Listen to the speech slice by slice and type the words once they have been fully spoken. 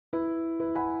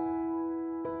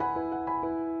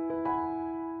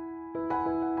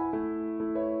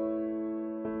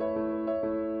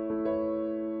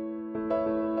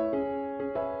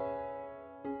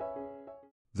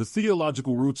The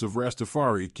theological roots of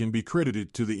Rastafari can be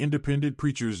credited to the independent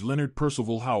preachers Leonard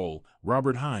Percival Howell,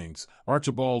 Robert Hines,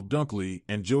 Archibald Dunkley,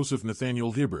 and Joseph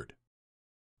Nathaniel Hibbert.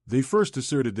 They first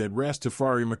asserted that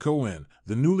Rastafari Makonnen,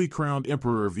 the newly crowned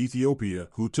emperor of Ethiopia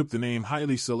who took the name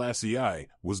Haile Selassie I,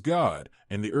 was God,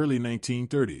 in the early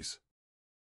 1930s.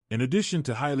 In addition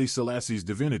to Haile Selassie's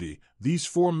divinity, these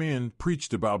four men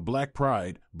preached about black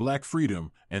pride, black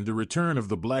freedom, and the return of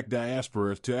the black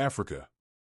diaspora to Africa.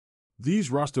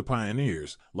 These Rasta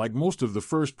pioneers, like most of the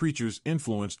first preachers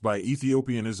influenced by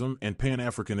Ethiopianism and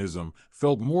Pan-Africanism,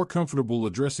 felt more comfortable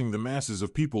addressing the masses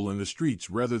of people in the streets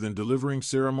rather than delivering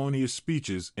ceremonious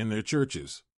speeches in their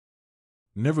churches.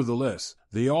 Nevertheless,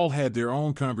 they all had their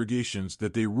own congregations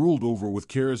that they ruled over with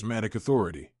charismatic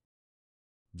authority.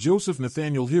 Joseph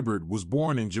Nathaniel Hibbert was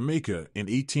born in Jamaica in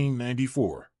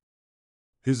 1894.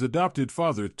 His adopted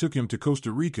father took him to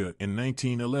Costa Rica in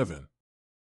 1911.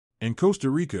 In Costa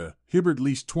Rica, Hibbert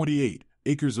leased 28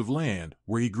 acres of land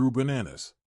where he grew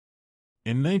bananas.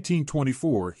 In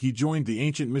 1924, he joined the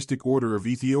Ancient Mystic Order of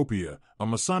Ethiopia, a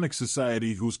Masonic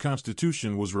society whose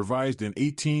constitution was revised in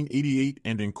 1888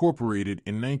 and incorporated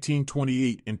in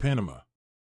 1928 in Panama.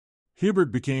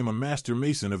 Hibbert became a master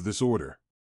mason of this order.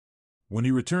 When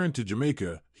he returned to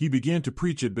Jamaica, he began to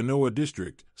preach at Benoa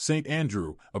District, St.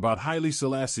 Andrew, about Haile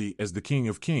Selassie as the King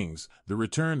of Kings, the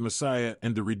returned Messiah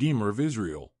and the Redeemer of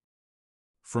Israel.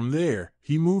 From there,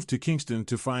 he moved to Kingston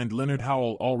to find Leonard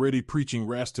Howell already preaching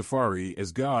Rastafari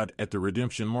as God at the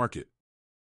Redemption Market.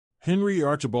 Henry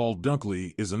Archibald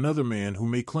Dunkley is another man who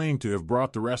may claim to have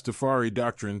brought the Rastafari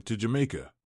doctrine to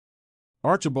Jamaica.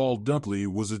 Archibald Dunkley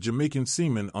was a Jamaican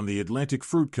seaman on the Atlantic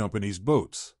Fruit Company's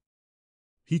boats.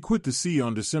 He quit the sea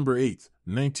on December 8,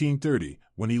 1930,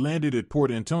 when he landed at Port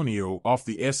Antonio off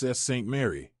the SS St.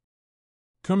 Mary.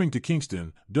 Coming to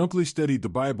Kingston, Dunkley studied the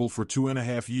Bible for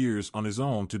 2.5 years on his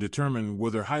own to determine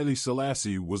whether Haile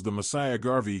Selassie was the Messiah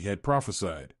Garvey had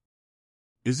prophesied.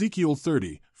 Ezekiel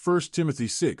 30, 1 Timothy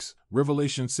 6,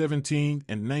 Revelation 17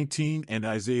 and 19 and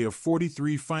Isaiah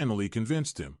 43 finally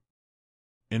convinced him.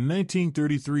 In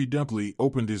 1933, Dunkley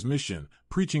opened his mission,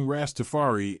 preaching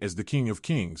Rastafari as the King of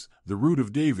Kings, the root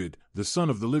of David, the Son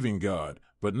of the living God,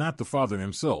 but not the Father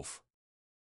himself.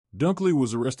 Dunkley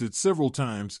was arrested several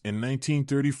times in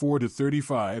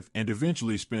 1934-35 and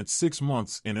eventually spent 6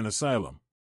 months in an asylum.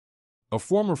 A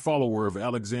former follower of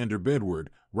Alexander Bedward,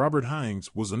 Robert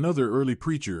Hines was another early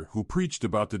preacher who preached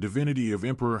about the divinity of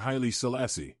Emperor Haile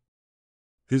Selassie.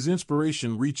 His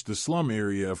inspiration reached the slum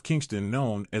area of Kingston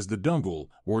known as the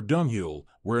Dungle, or Dunghill,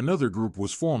 where another group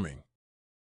was forming.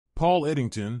 Paul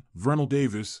Eddington, Vernal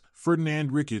Davis,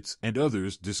 Ferdinand Ricketts, and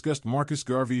others discussed Marcus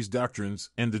Garvey's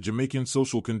doctrines and the Jamaican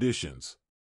social conditions.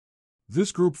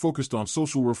 This group focused on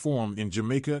social reform in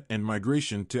Jamaica and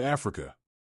migration to Africa.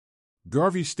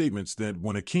 Garvey's statements that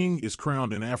when a king is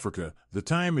crowned in Africa, the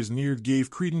time is near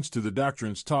gave credence to the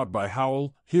doctrines taught by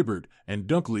Howell, Hibbert, and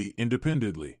Dunkley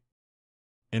independently.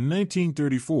 In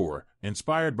 1934,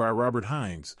 inspired by Robert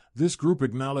Hines, this group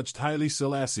acknowledged Haile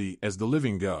Selassie as the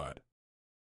living God.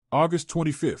 August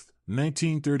 25,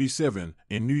 1937,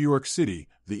 in New York City,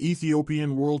 the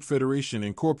Ethiopian World Federation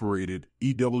Incorporated,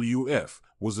 EWF,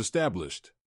 was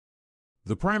established.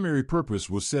 The primary purpose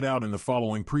was set out in the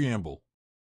following preamble.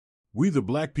 We the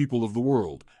black people of the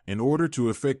world, in order to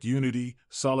effect unity,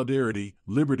 solidarity,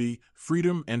 liberty,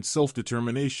 freedom and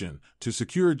self-determination, to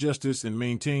secure justice and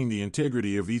maintain the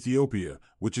integrity of Ethiopia,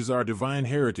 which is our divine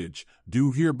heritage,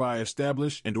 do hereby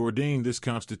establish and ordain this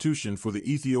Constitution for the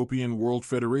Ethiopian World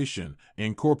Federation,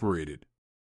 Incorporated.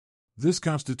 This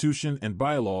Constitution and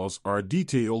bylaws are a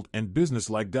detailed and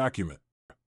businesslike document.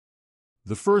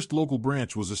 The first local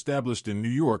branch was established in New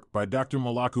York by Dr.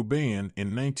 Malaku Bayan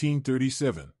in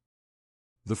 1937.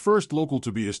 The first local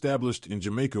to be established in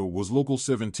Jamaica was Local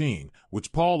 17,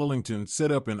 which Paul Ellington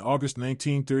set up in August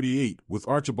 1938 with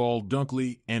Archibald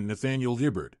Dunkley and Nathaniel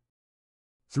Hibbert.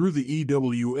 Through the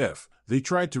EWF, they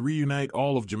tried to reunite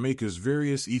all of Jamaica's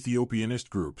various Ethiopianist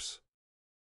groups.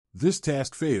 This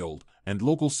task failed, and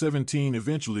Local 17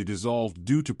 eventually dissolved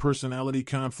due to personality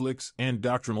conflicts and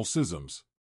doctrinal schisms.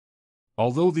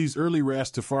 Although these early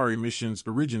Rastafari missions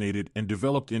originated and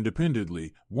developed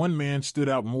independently, one man stood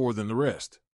out more than the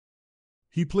rest.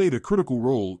 He played a critical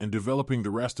role in developing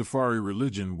the Rastafari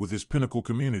religion with his pinnacle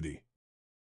community.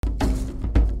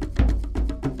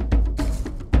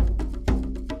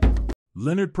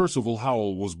 Leonard Percival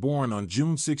Howell was born on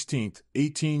June 16,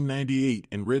 1898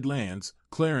 in Redlands,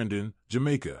 Clarendon,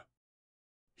 Jamaica.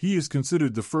 He is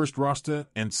considered the first Rasta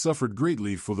and suffered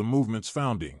greatly for the movement's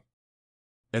founding.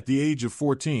 At the age of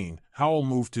 14, Howell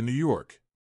moved to New York.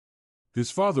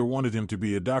 His father wanted him to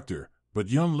be a doctor, but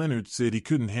young Leonard said he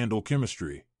couldn't handle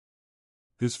chemistry.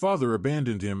 His father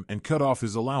abandoned him and cut off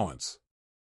his allowance.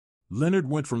 Leonard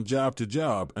went from job to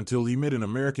job until he met an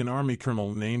American Army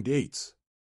colonel named Yates.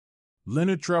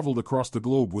 Leonard traveled across the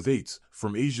globe with Yates,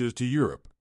 from Asia to Europe.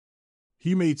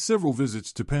 He made several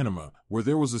visits to Panama, where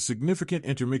there was a significant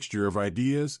intermixture of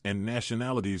ideas and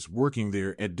nationalities working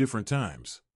there at different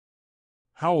times.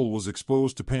 Howell was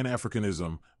exposed to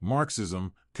Pan-Africanism,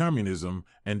 Marxism, communism,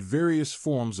 and various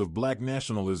forms of black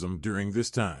nationalism during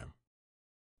this time.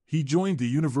 He joined the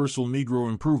Universal Negro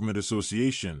Improvement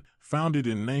Association, founded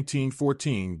in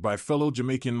 1914 by fellow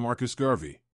Jamaican Marcus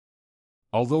Garvey.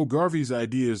 Although Garvey's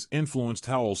ideas influenced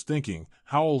Howell's thinking,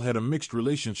 Howell had a mixed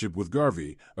relationship with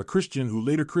Garvey, a Christian who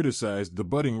later criticized the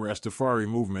budding Rastafari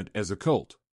movement as a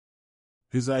cult.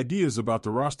 His ideas about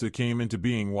the Rasta came into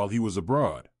being while he was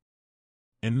abroad.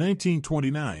 In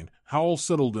 1929, Howell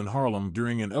settled in Harlem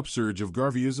during an upsurge of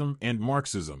Garveyism and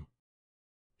Marxism.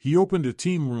 He opened a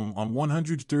team room on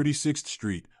 136th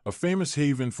Street, a famous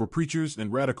haven for preachers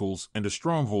and radicals and a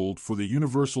stronghold for the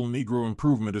Universal Negro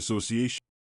Improvement Association.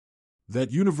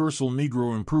 That Universal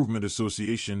Negro Improvement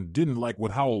Association didn't like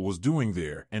what Howell was doing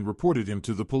there and reported him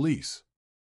to the police.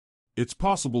 It's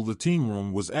possible the team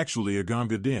room was actually a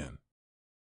ganga den.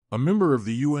 A member of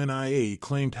the UNIA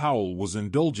claimed Howell was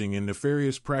indulging in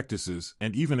nefarious practices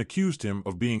and even accused him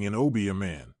of being an obeah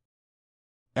man.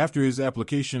 After his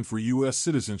application for U.S.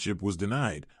 citizenship was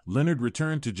denied, Leonard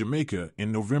returned to Jamaica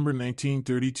in November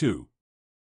 1932.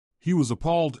 He was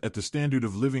appalled at the standard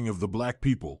of living of the black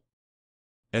people.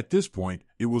 At this point,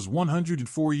 it was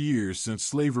 104 years since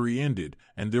slavery ended,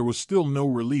 and there was still no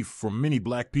relief for many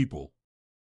black people.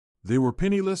 They were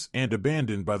penniless and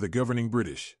abandoned by the governing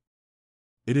British.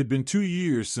 It had been 2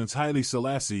 years since Haile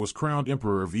Selassie was crowned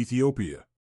Emperor of Ethiopia.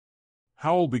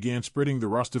 Howell began spreading the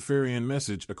Rastafarian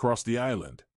message across the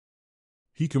island.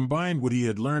 He combined what he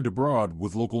had learned abroad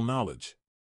with local knowledge.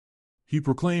 He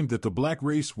proclaimed that the black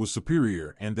race was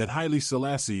superior and that Haile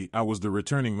Selassie was the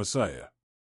returning Messiah.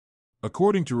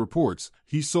 According to reports,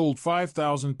 he sold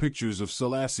 5,000 pictures of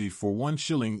Selassie for 1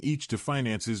 shilling each to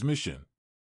finance his mission.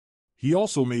 He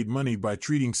also made money by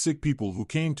treating sick people who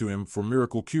came to him for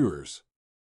miracle cures.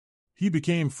 He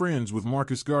became friends with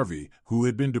Marcus Garvey, who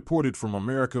had been deported from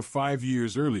America 5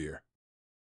 years earlier.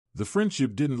 The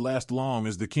friendship didn't last long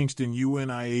as the Kingston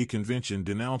UNIA convention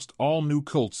denounced all new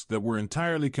cults that were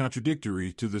entirely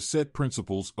contradictory to the set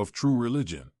principles of true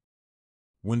religion.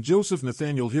 When Joseph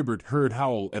Nathaniel Hibbert heard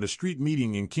Howell at a street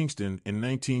meeting in Kingston in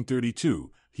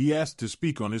 1932, he asked to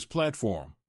speak on his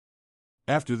platform.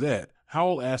 After that,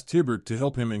 Howell asked Hibbert to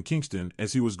help him in Kingston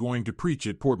as he was going to preach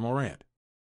at Port Morant.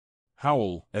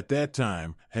 Howell, at that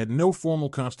time, had no formal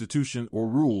constitution or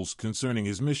rules concerning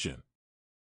his mission.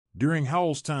 During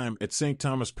Howell's time at St.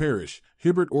 Thomas Parish,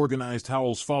 Hibbert organized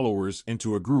Howell's followers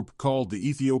into a group called the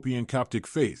Ethiopian Coptic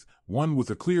Faith, one with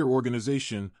a clear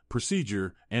organization,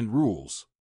 procedure, and rules.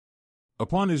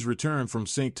 Upon his return from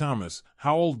St. Thomas,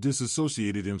 Howell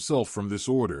disassociated himself from this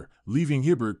order, leaving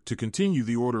Hibbert to continue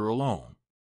the order alone.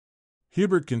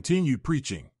 Hibbert continued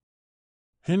preaching.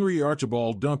 Henry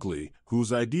Archibald Dunkley,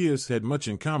 whose ideas had much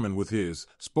in common with his,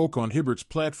 spoke on Hibbert's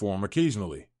platform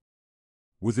occasionally.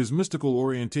 With his mystical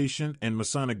orientation and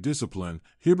Masonic discipline,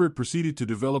 Hibbert proceeded to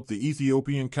develop the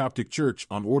Ethiopian Coptic Church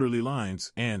on orderly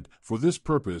lines and, for this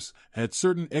purpose, had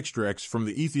certain extracts from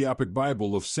the Ethiopic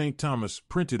Bible of St. Thomas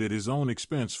printed at his own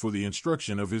expense for the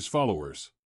instruction of his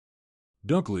followers.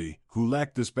 Dunkley, who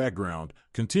lacked this background,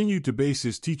 continued to base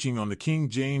his teaching on the King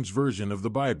James Version of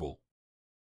the Bible.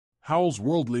 Howell's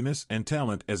worldliness and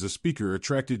talent as a speaker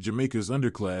attracted Jamaica's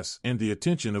underclass and the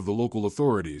attention of the local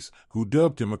authorities, who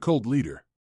dubbed him a cult leader.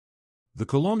 The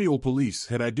colonial police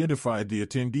had identified the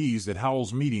attendees at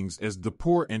Howell's meetings as the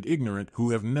poor and ignorant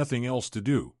who have nothing else to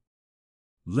do.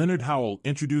 Leonard Howell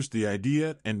introduced the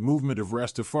idea and movement of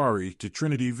Rastafari to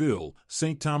Trinityville,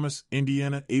 St. Thomas,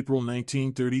 Indiana, April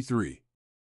 1933.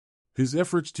 His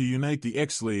efforts to unite the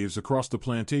ex-slaves across the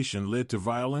plantation led to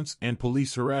violence and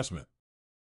police harassment.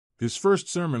 His first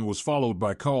sermon was followed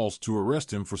by calls to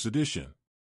arrest him for sedition.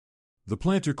 The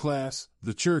planter class,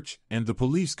 the church, and the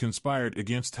police conspired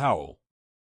against Howell.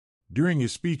 During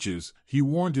his speeches, he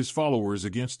warned his followers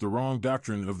against the wrong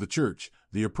doctrine of the church,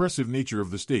 the oppressive nature of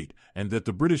the state, and that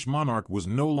the British monarch was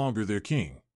no longer their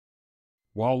king.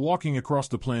 While walking across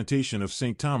the plantation of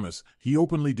St. Thomas, he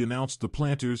openly denounced the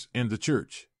planters and the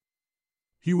church.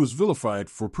 He was vilified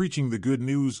for preaching the good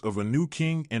news of a new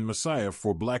king and Messiah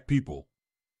for black people.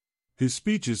 His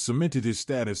speeches cemented his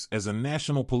status as a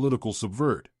national political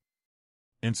subvert.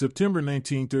 In September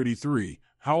 1933,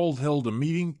 Howell held a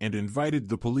meeting and invited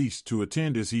the police to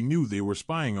attend as he knew they were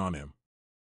spying on him.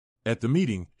 At the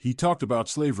meeting, he talked about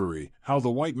slavery, how the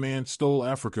white man stole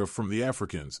Africa from the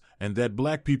Africans, and that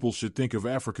black people should think of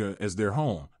Africa as their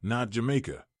home, not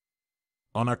Jamaica.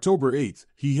 On October 8th,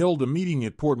 he held a meeting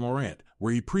at Port Morant,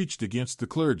 where he preached against the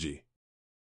clergy.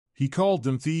 He called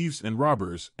them thieves and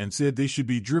robbers and said they should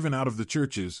be driven out of the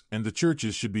churches and the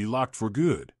churches should be locked for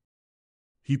good.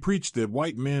 He preached that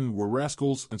white men were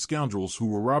rascals and scoundrels who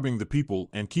were robbing the people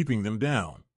and keeping them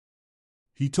down.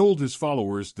 He told his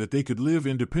followers that they could live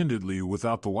independently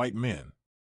without the white men.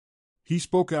 He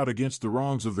spoke out against the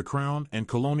wrongs of the Crown and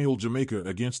colonial Jamaica,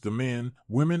 against the men,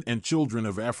 women, and children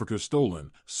of Africa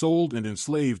stolen, sold, and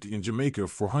enslaved in Jamaica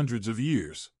for hundreds of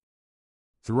years.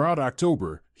 Throughout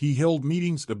October, he held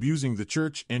meetings abusing the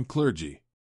church and clergy.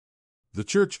 The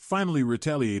church finally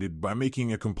retaliated by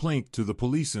making a complaint to the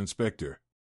police inspector.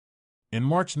 In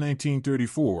March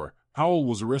 1934, Howell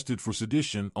was arrested for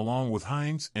sedition along with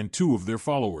Hines and 2 of their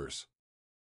followers.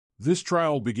 This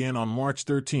trial began on March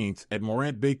 13th at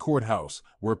Morant Bay Courthouse,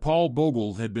 where Paul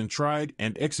Bogle had been tried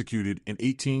and executed in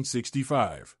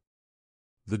 1865.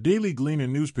 The Daily Gleaner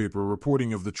newspaper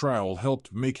reporting of the trial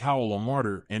helped make Howell a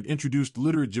martyr and introduced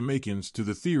literate Jamaicans to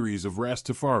the theories of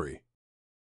Rastafari.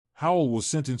 Howell was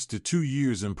sentenced to 2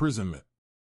 years' imprisonment.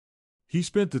 He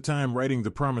spent the time writing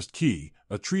The Promised Key,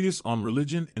 a treatise on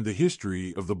religion and the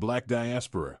history of the black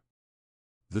diaspora.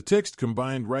 The text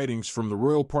combined writings from the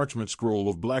Royal Parchment Scroll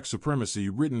of Black Supremacy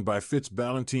written by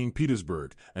Fitz-Ballantyne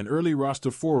Petersburg, an early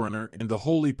Rasta forerunner, and the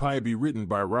Holy Piety written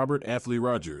by Robert Athley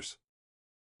Rogers.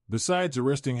 Besides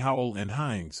arresting Howell and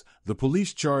Hines, the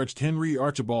police charged Henry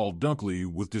Archibald Dunkley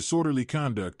with disorderly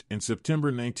conduct in September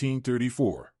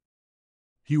 1934.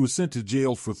 He was sent to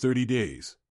jail for 30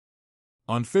 days.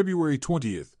 On February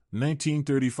 20,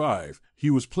 1935, he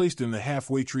was placed in the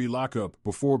Halfway Tree lockup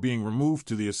before being removed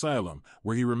to the asylum,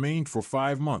 where he remained for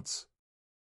 5 months.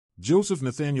 Joseph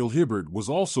Nathaniel Hibbert was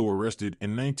also arrested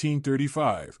in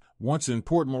 1935, once in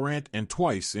Port Morant and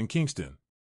twice in Kingston.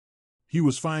 He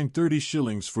was fined 30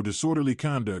 shillings for disorderly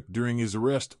conduct during his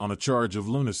arrest on a charge of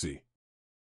lunacy.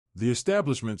 The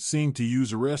establishment seemed to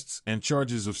use arrests and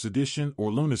charges of sedition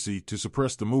or lunacy to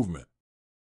suppress the movement.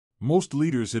 Most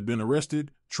leaders had been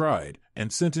arrested, tried,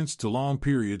 and sentenced to long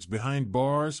periods behind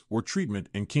bars or treatment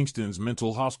in Kingston's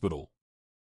mental hospital.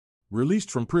 Released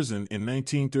from prison in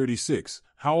 1936,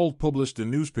 Howell published a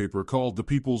newspaper called The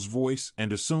People's Voice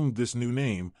and assumed this new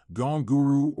name, Gong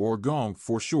Guru, or Gong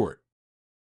for short.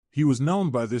 He was known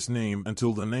by this name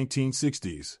until the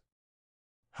 1960s.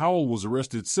 Howell was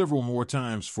arrested several more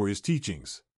times for his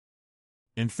teachings.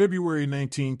 In February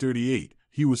 1938,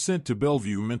 he was sent to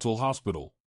Bellevue Mental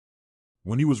Hospital.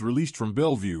 When he was released from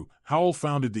Bellevue, Howell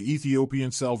founded the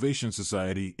Ethiopian Salvation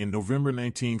Society in November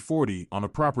 1940 on a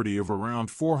property of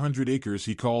around 400 acres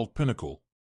he called Pinnacle.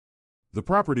 The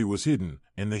property was hidden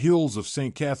in the hills of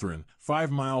St. Catherine,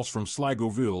 5 miles from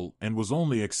Sligoville, and was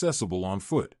only accessible on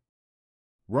foot.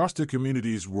 Rasta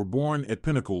communities were born at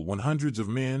Pinnacle when hundreds of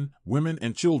men, women,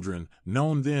 and children,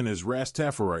 known then as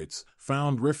Rastafarites,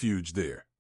 found refuge there.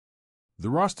 The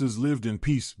Rastas lived in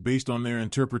peace based on their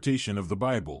interpretation of the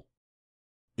Bible.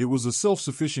 It was a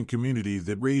self-sufficient community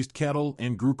that raised cattle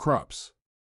and grew crops.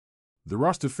 The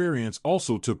Rastafarians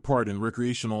also took part in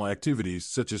recreational activities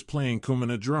such as playing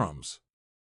kumina drums.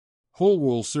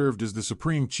 Holwell served as the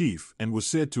supreme chief and was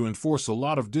said to enforce a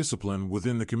lot of discipline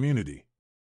within the community.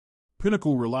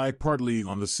 Pinnacle relied partly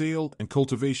on the sale and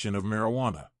cultivation of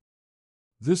marijuana.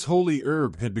 This holy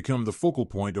herb had become the focal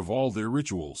point of all their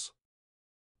rituals.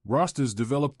 Rastas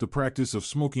developed the practice of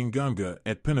smoking ganga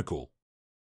at Pinnacle.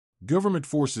 Government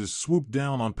forces swooped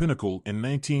down on Pinnacle in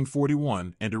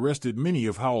 1941 and arrested many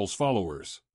of Howell's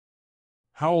followers.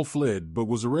 Howell fled but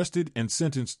was arrested and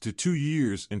sentenced to 2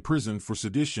 years in prison for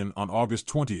sedition on August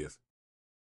 20th.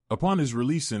 Upon his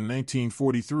release in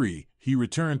 1943, he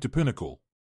returned to Pinnacle.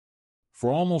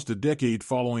 For almost a decade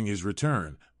following his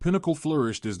return, Pinnacle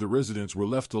flourished as the residents were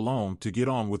left alone to get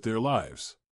on with their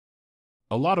lives.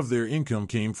 A lot of their income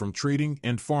came from trading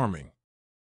and farming.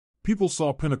 People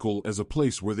saw Pinnacle as a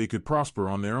place where they could prosper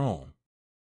on their own.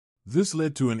 This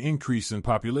led to an increase in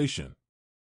population.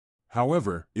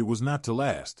 However, it was not to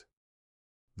last.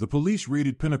 The police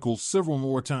raided Pinnacle several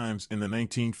more times in the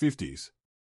 1950s.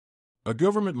 A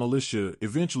government militia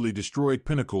eventually destroyed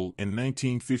Pinnacle in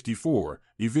 1954,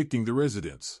 evicting the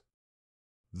residents.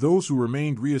 Those who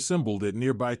remained reassembled at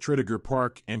nearby Tredegar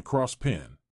Park and Cross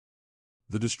Pen.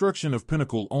 The destruction of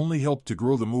Pinnacle only helped to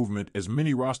grow the movement as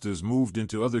many Rastas moved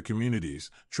into other communities,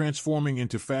 transforming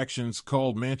into factions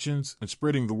called mansions and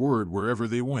spreading the word wherever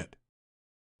they went.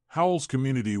 Howell's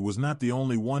community was not the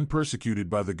only one persecuted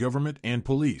by the government and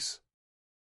police.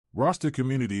 Rasta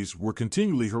communities were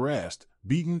continually harassed,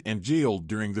 beaten, and jailed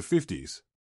during the 50s.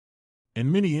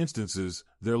 In many instances,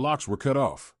 their locks were cut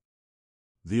off.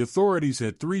 The authorities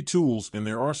had three tools in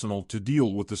their arsenal to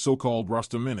deal with the so-called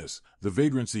Rasta menace: the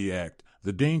Vagrancy Act,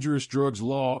 the Dangerous Drugs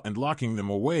Law, and locking them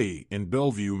away in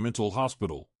Bellevue Mental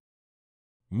Hospital.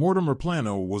 Mortimer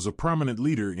Plano was a prominent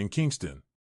leader in Kingston.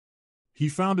 He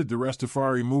founded the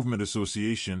Rastafari Movement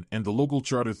Association and the local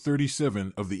Charter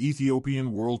 37 of the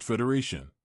Ethiopian World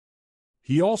Federation.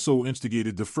 He also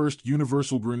instigated the first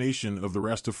universal grenation of the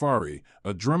Rastafari,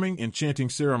 a drumming and chanting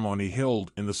ceremony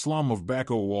held in the slum of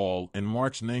Bacco Wall in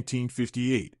March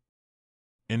 1958.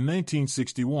 In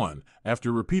 1961,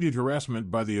 after repeated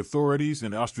harassment by the authorities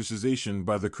and ostracization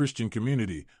by the Christian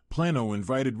community, Plano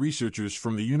invited researchers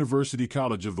from the University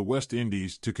College of the West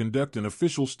Indies to conduct an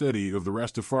official study of the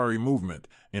Rastafari movement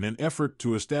in an effort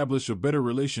to establish a better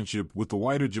relationship with the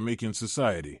wider Jamaican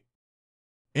society.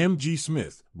 M. G.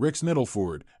 Smith, Rex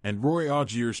Nettleford, and Roy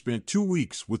Augier spent 2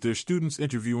 weeks with their students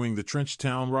interviewing the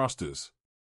Trenchtown Rastas.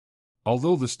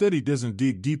 Although the study doesn't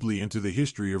dig deeply into the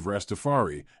history of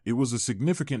Rastafari, it was a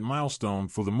significant milestone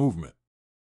for the movement.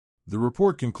 The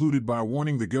report concluded by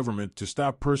warning the government to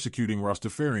stop persecuting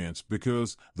Rastafarians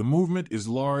because the movement is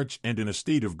large and in a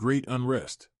state of great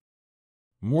unrest.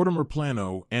 Mortimer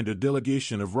Plano and a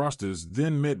delegation of Rastas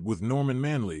then met with Norman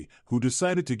Manley, who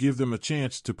decided to give them a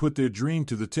chance to put their dream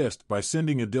to the test by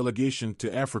sending a delegation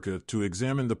to Africa to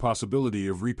examine the possibility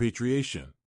of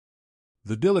repatriation.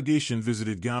 The delegation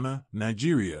visited Ghana,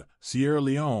 Nigeria, Sierra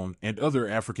Leone, and other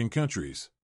African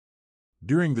countries.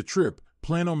 During the trip,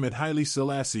 Plano met Haile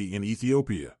Selassie in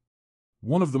Ethiopia.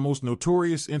 One of the most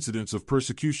notorious incidents of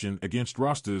persecution against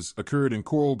Rastas occurred in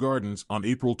Coral Gardens on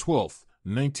April 12,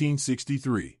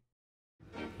 1963.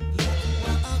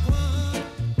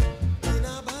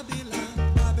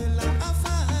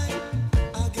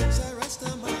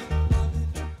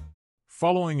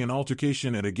 Following an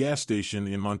altercation at a gas station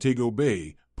in Montego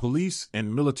Bay, police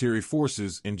and military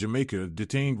forces in Jamaica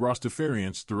detained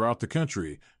Rastafarians throughout the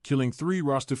country, killing 3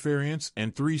 Rastafarians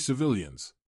and 3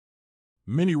 civilians.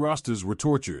 Many Rastas were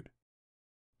tortured.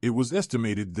 It was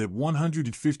estimated that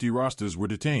 150 Rastas were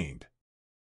detained.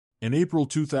 In April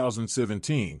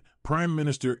 2017, Prime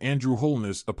Minister Andrew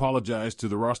Holness apologized to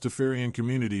the Rastafarian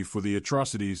community for the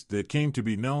atrocities that came to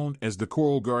be known as the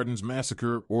Coral Gardens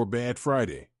Massacre or Bad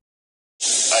Friday.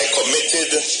 I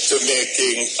committed to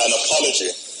making an apology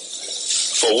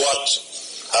for what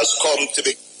has come to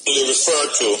be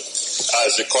referred to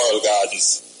as the Coral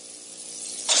Gardens.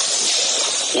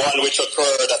 One which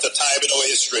occurred at a time in our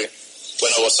history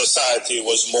when our society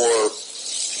was more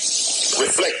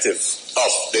reflective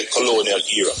of the colonial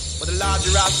era. But the Lord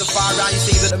Rastafari, you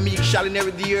see that the meek shall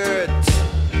inherit the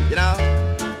earth, you know?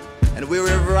 And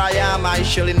wherever I am, I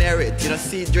shall inherit, you know,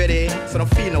 see it ready, so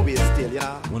don't feel no way still, you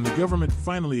know? When the government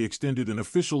finally extended an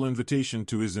official invitation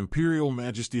to His Imperial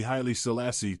Majesty Haile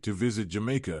Selassie to visit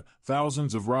Jamaica,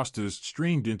 thousands of Rastas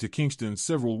streamed into Kingston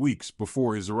several weeks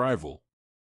before his arrival.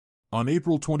 On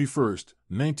April 21,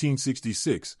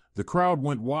 1966, the crowd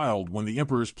went wild when the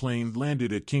Emperor's plane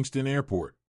landed at Kingston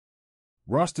Airport.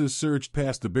 Rastas surged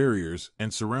past the barriers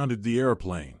and surrounded the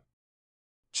airplane.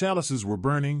 Chalices were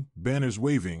burning, banners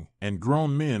waving, and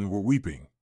grown men were weeping.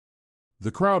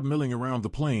 The crowd milling around the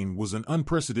plane was an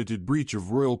unprecedented breach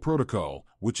of royal protocol,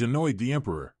 which annoyed the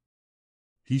Emperor.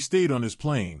 He stayed on his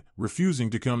plane, refusing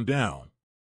to come down.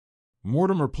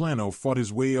 Mortimer Plano fought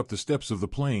his way up the steps of the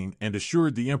plane and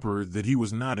assured the Emperor that he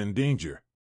was not in danger.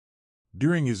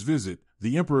 During his visit,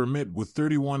 the Emperor met with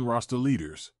 31 Rasta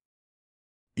leaders.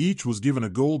 Each was given a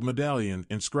gold medallion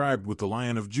inscribed with the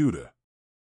Lion of Judah.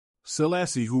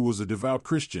 Selassie, who was a devout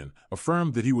Christian,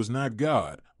 affirmed that he was not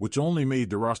God, which only made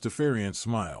the Rastafarians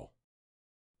smile.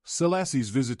 Selassie's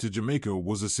visit to Jamaica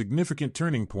was a significant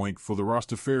turning point for the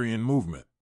Rastafarian movement.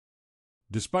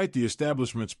 Despite the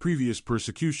establishment's previous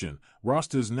persecution,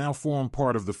 Rastas now form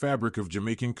part of the fabric of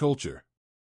Jamaican culture.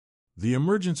 The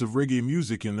emergence of reggae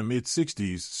music in the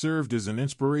mid-60s served as an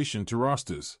inspiration to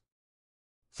Rastas.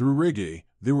 Through reggae,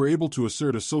 they were able to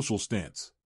assert a social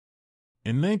stance.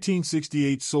 In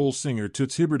 1968, soul singer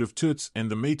Toots Hibbert of Toots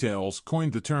and the Maytals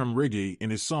coined the term reggae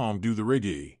in his song Do the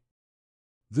Reggae.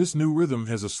 This new rhythm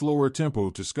has a slower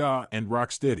tempo to ska and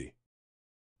rock steady.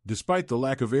 Despite the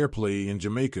lack of airplay in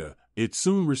Jamaica, it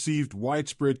soon received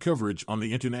widespread coverage on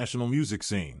the international music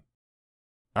scene.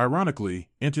 Ironically,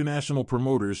 international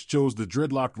promoters chose the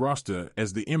dreadlocked Rasta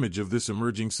as the image of this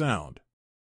emerging sound.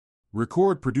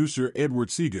 Record producer Edward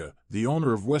Seaga, the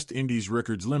owner of West Indies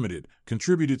Records Limited,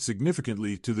 contributed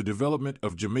significantly to the development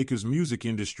of Jamaica's music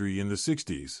industry in the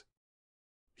 60s.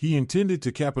 He intended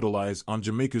to capitalize on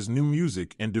Jamaica's new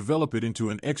music and develop it into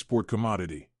an export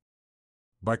commodity.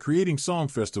 By creating song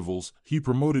festivals, he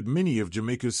promoted many of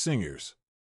Jamaica's singers.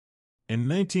 In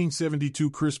 1972,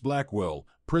 Chris Blackwell,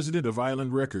 president of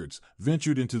Island Records,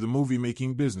 ventured into the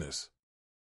movie-making business.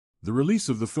 The release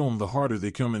of the film The Harder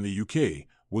They Come in the UK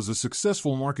was a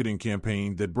successful marketing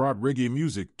campaign that brought reggae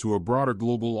music to a broader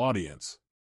global audience.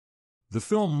 The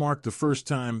film marked the first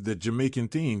time that Jamaican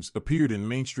themes appeared in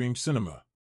mainstream cinema.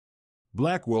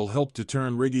 Blackwell helped to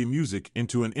turn reggae music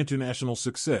into an international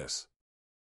success.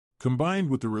 Combined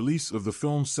with the release of the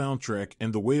film's soundtrack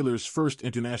and the Wailers' first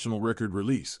international record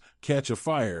release, Catch a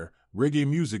Fire, reggae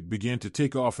music began to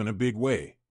take off in a big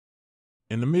way.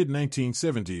 In the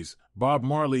mid-1970s, Bob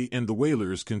Marley and the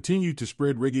Wailers continued to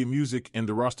spread reggae music and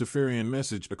the Rastafarian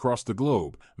message across the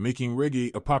globe, making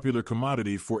reggae a popular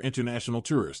commodity for international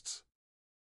tourists.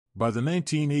 By the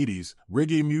 1980s,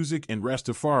 reggae music and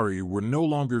Rastafari were no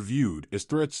longer viewed as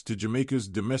threats to Jamaica's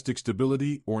domestic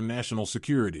stability or national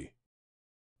security.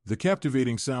 The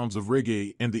captivating sounds of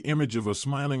reggae and the image of a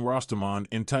smiling Rastaman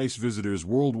entice visitors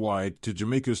worldwide to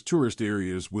Jamaica's tourist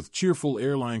areas with cheerful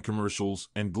airline commercials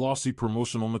and glossy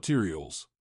promotional materials.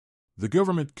 The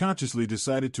government consciously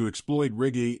decided to exploit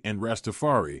reggae and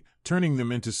Rastafari, turning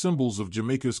them into symbols of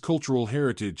Jamaica's cultural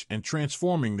heritage and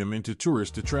transforming them into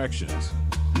tourist attractions.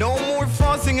 No more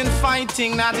fussing and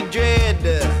fighting, not a dread.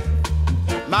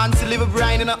 Man to live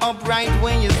upright in an upright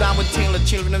way, as I would tell the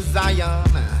children of Zion.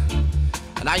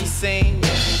 And I sing,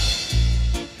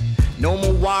 no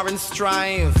more war and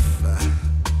strife,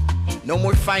 no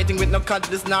more fighting with no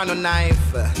cutlass nor no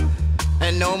knife,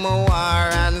 and no more war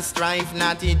and strife,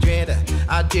 not a dread.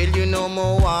 I tell you, no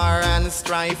more war and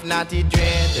strife, not a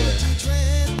dread.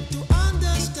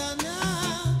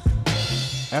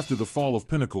 After the fall of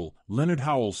Pinnacle, Leonard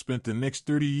Howell spent the next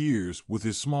 30 years with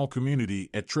his small community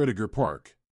at Tredegar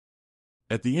Park.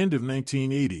 At the end of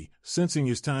 1980, sensing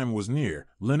his time was near,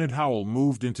 Leonard Howell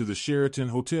moved into the Sheraton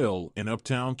Hotel in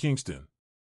uptown Kingston.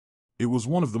 It was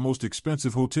one of the most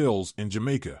expensive hotels in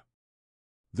Jamaica.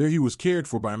 There he was cared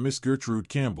for by Miss Gertrude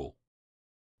Campbell.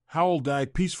 Howell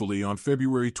died peacefully on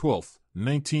February 12,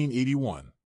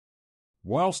 1981.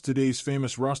 Whilst today's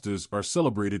famous Rastas are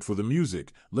celebrated for the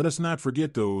music, let us not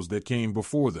forget those that came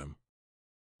before them.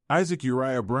 Isaac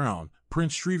Uriah Brown,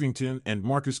 Prince Shrevington, and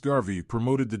Marcus Garvey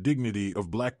promoted the dignity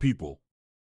of black people.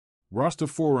 Rasta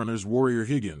forerunners Warrior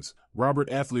Higgins, Robert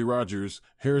Athley Rogers,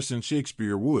 Harrison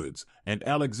Shakespeare Woods, and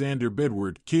Alexander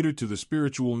Bedward catered to the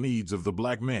spiritual needs of the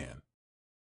black man.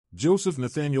 Joseph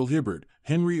Nathaniel Hibbert,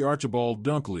 Henry Archibald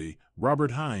Dunkley,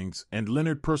 Robert Hines, and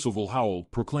Leonard Percival Howell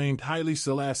proclaimed Haile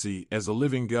Selassie as a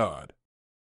living god.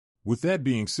 With that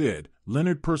being said,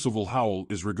 Leonard Percival Howell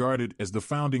is regarded as the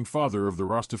founding father of the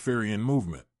Rastafarian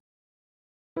movement.